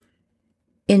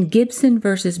In Gibson v.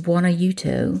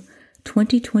 Buonaiuto,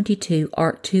 2022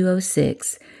 Art.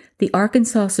 206, the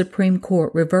Arkansas Supreme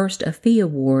Court reversed a fee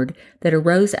award that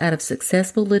arose out of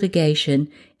successful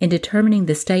litigation in determining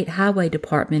the State Highway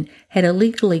Department had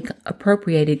illegally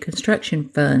appropriated construction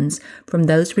funds from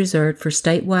those reserved for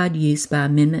statewide use by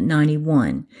Amendment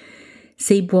 91.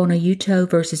 See Buonaiuto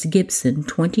v. Gibson,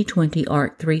 2020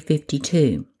 Art.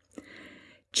 352.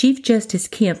 Chief Justice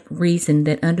Kemp reasoned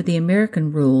that under the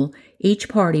American rule, each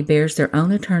party bears their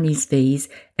own attorney's fees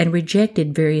and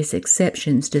rejected various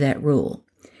exceptions to that rule.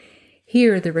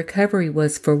 Here, the recovery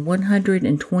was for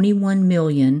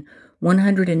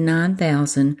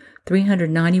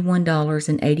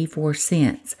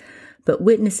 $121,109,391.84, but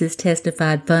witnesses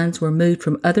testified funds were moved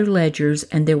from other ledgers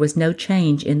and there was no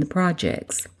change in the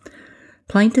projects.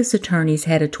 Plaintiffs' attorneys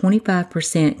had a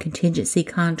 25% contingency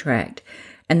contract,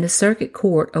 and the Circuit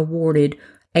Court awarded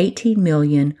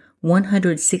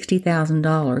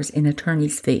 $18,160,000 in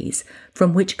attorney's fees,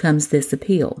 from which comes this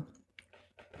appeal.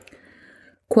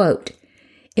 Quote,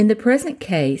 in the present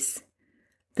case,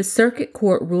 the Circuit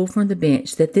Court ruled from the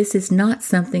bench that this is not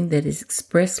something that is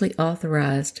expressly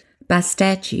authorized by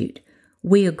statute.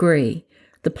 We agree.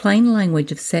 The plain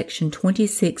language of Section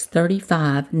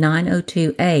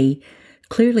 2635-902A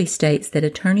clearly states that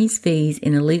attorney's fees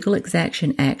in illegal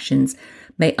exaction actions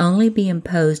may only be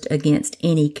imposed against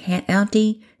any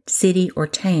county, city, or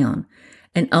town,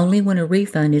 and only when a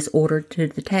refund is ordered to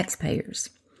the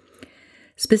taxpayers.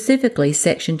 Specifically,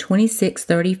 Section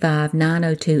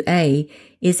 2635-902A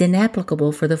is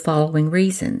inapplicable for the following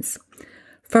reasons.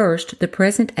 First, the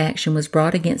present action was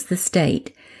brought against the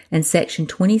state, and Section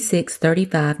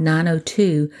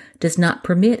 2635-902 does not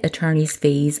permit attorney's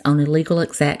fees on illegal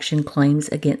exaction claims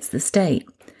against the state.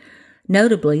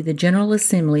 Notably, the General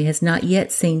Assembly has not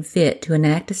yet seen fit to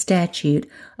enact a statute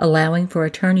allowing for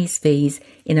attorney's fees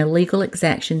in illegal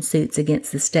exaction suits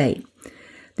against the state.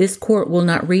 This court will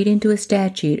not read into a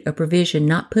statute a provision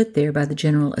not put there by the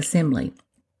General Assembly.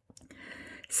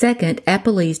 Second,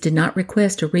 appellees did not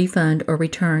request a refund or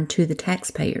return to the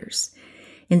taxpayers.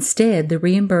 Instead, the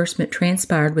reimbursement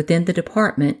transpired within the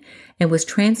department and was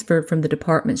transferred from the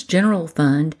department's general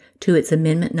fund to its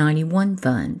Amendment 91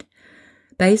 fund.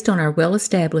 Based on our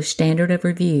well-established standard of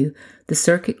review, the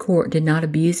Circuit Court did not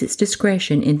abuse its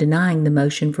discretion in denying the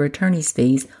motion for attorney's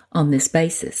fees on this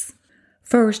basis.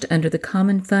 First, under the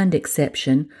common fund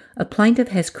exception, a plaintiff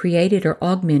has created or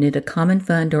augmented a common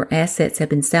fund or assets have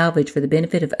been salvaged for the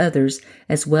benefit of others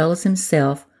as well as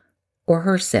himself or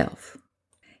herself.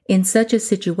 In such a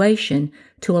situation,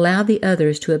 to allow the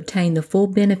others to obtain the full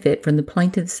benefit from the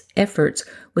plaintiff's efforts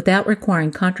without requiring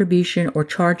contribution or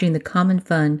charging the common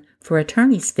fund for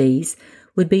attorney's fees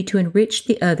would be to enrich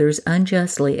the others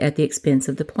unjustly at the expense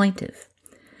of the plaintiff.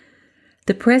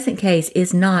 The present case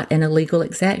is not an illegal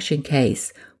exaction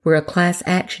case where a class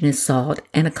action is sought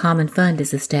and a common fund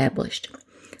is established.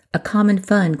 A common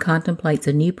fund contemplates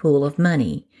a new pool of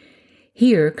money.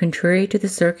 Here, contrary to the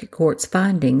Circuit Court's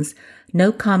findings,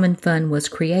 no common fund was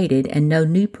created and no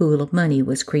new pool of money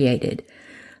was created.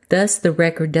 Thus, the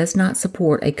record does not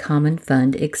support a common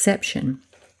fund exception.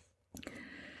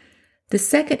 The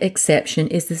second exception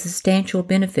is the substantial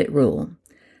benefit rule.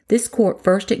 This court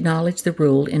first acknowledged the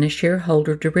rule in a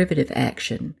shareholder derivative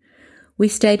action. We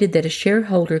stated that a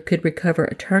shareholder could recover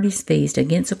attorney's fees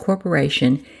against a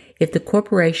corporation if the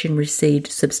corporation received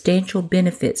substantial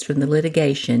benefits from the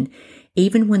litigation,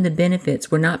 even when the benefits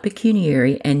were not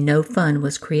pecuniary and no fund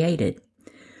was created.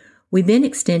 We then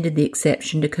extended the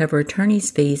exception to cover attorney's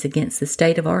fees against the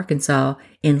state of Arkansas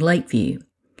in Lakeview.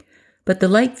 But the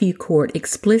Lakeview court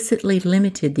explicitly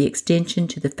limited the extension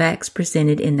to the facts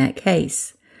presented in that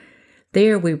case.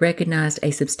 There we recognized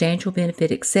a substantial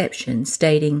benefit exception,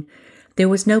 stating, there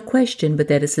was no question but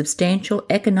that a substantial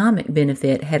economic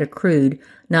benefit had accrued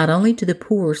not only to the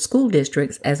poor school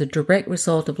districts as a direct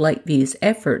result of Lakeview's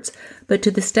efforts, but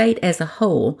to the state as a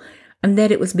whole, and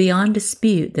that it was beyond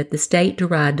dispute that the state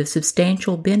derived a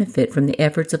substantial benefit from the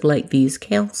efforts of Lakeview's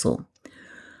council.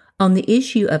 On the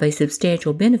issue of a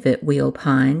substantial benefit, we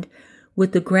opined,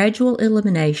 with the gradual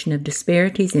elimination of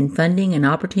disparities in funding and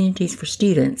opportunities for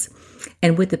students,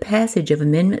 and with the passage of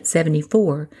Amendment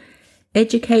 74,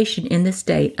 education in the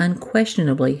state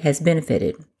unquestionably has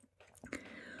benefited.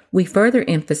 We further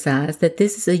emphasize that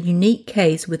this is a unique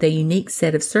case with a unique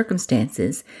set of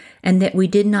circumstances, and that we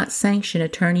did not sanction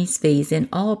attorney's fees in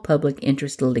all public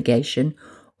interest litigation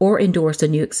or endorse a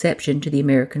new exception to the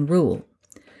American rule.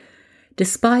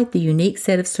 Despite the unique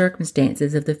set of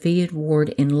circumstances of the fee award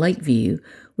in Lakeview,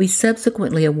 we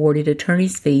subsequently awarded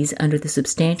attorney's fees under the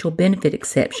substantial benefit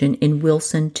exception in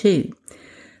Wilson 2.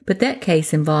 but that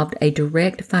case involved a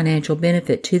direct financial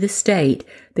benefit to the state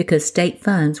because state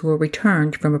funds were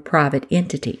returned from a private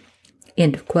entity.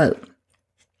 End of quote.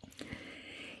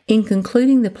 In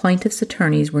concluding the plaintiff's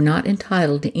attorneys were not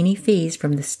entitled to any fees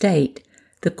from the state,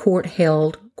 the court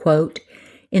held, quote,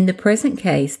 "In the present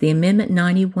case, the Amendment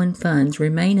 91 funds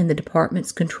remain in the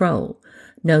department's control.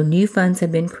 No new funds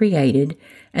have been created,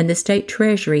 and the state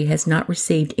treasury has not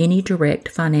received any direct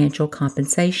financial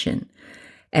compensation.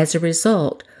 As a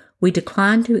result, we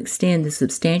decline to extend the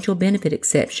substantial benefit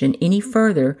exception any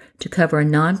further to cover a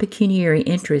non-pecuniary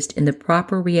interest in the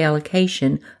proper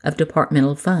reallocation of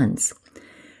departmental funds.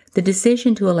 The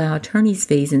decision to allow attorney's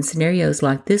fees in scenarios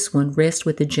like this one rests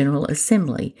with the General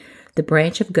Assembly, the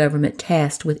branch of government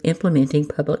tasked with implementing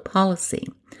public policy.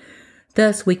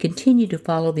 Thus, we continue to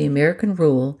follow the American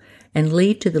rule and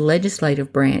leave to the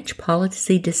legislative branch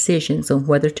policy decisions on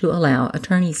whether to allow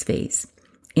attorney's fees."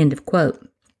 End of quote.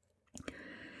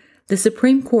 The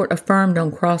Supreme Court affirmed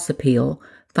on cross-appeal,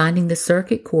 finding the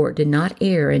circuit court did not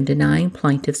err in denying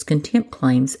plaintiffs' contempt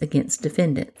claims against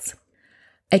defendants.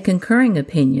 A concurring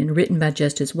opinion written by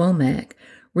Justice Womack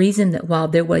reasoned that while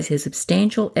there was a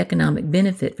substantial economic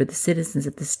benefit for the citizens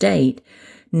of the state,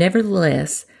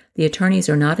 nevertheless, the attorneys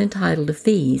are not entitled to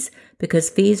fees because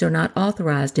fees are not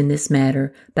authorized in this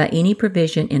matter by any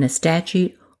provision in a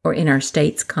statute or in our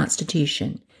state's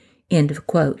constitution. End of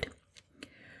quote.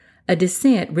 A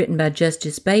dissent written by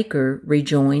Justice Baker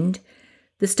rejoined,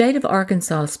 "The state of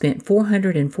Arkansas spent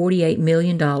 $448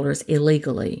 million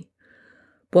illegally.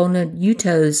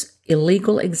 Buonaiuto's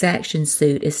illegal exaction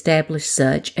suit established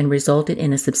such and resulted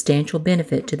in a substantial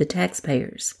benefit to the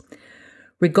taxpayers.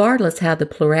 Regardless how the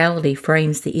plurality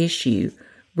frames the issue,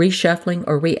 reshuffling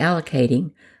or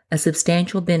reallocating, a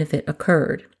substantial benefit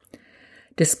occurred.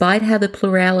 Despite how the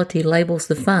plurality labels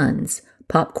the funds,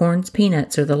 popcorns,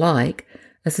 peanuts, or the like,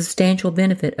 a substantial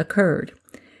benefit occurred.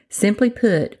 Simply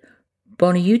put,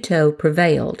 Buonaiuto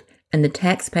prevailed, and the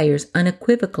taxpayers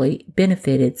unequivocally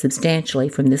benefited substantially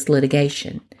from this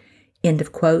litigation." End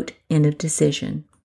of quote, end of decision.